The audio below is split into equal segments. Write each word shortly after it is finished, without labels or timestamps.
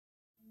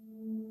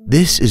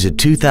This is a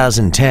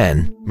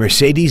 2010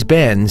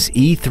 Mercedes-Benz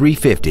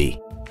E350.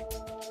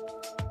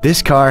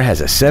 This car has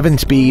a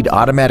 7-speed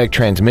automatic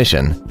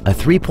transmission, a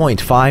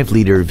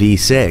 3.5-liter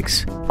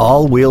V6,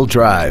 all-wheel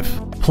drive.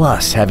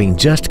 Plus, having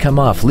just come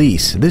off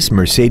lease, this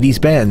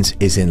Mercedes-Benz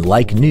is in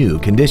like-new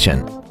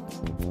condition.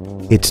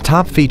 Its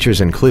top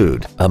features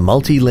include a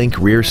multi-link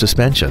rear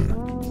suspension,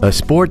 a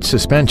sport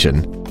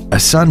suspension, a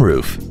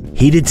sunroof,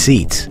 heated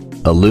seats,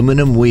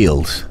 aluminum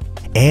wheels,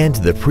 and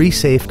the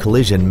pre-safe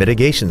collision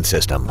mitigation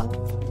system.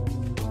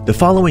 The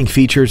following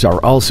features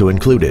are also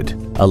included: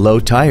 a low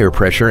tire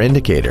pressure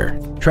indicator,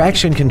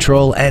 traction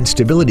control and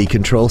stability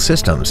control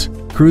systems,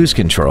 cruise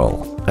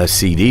control, a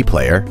CD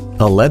player,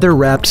 a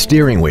leather-wrapped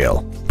steering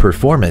wheel,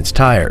 performance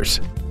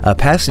tires, a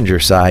passenger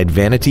side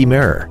vanity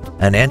mirror,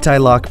 an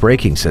anti-lock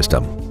braking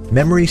system,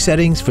 memory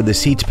settings for the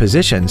seat's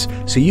positions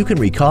so you can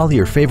recall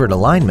your favorite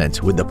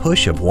alignments with the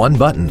push of one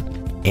button.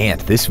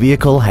 And this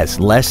vehicle has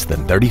less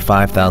than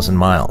 35,000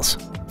 miles.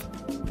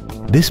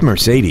 This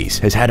Mercedes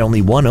has had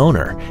only one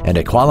owner and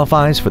it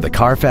qualifies for the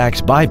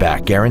Carfax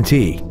buyback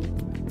guarantee.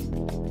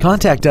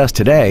 Contact us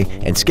today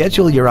and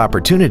schedule your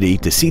opportunity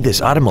to see this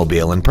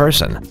automobile in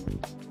person.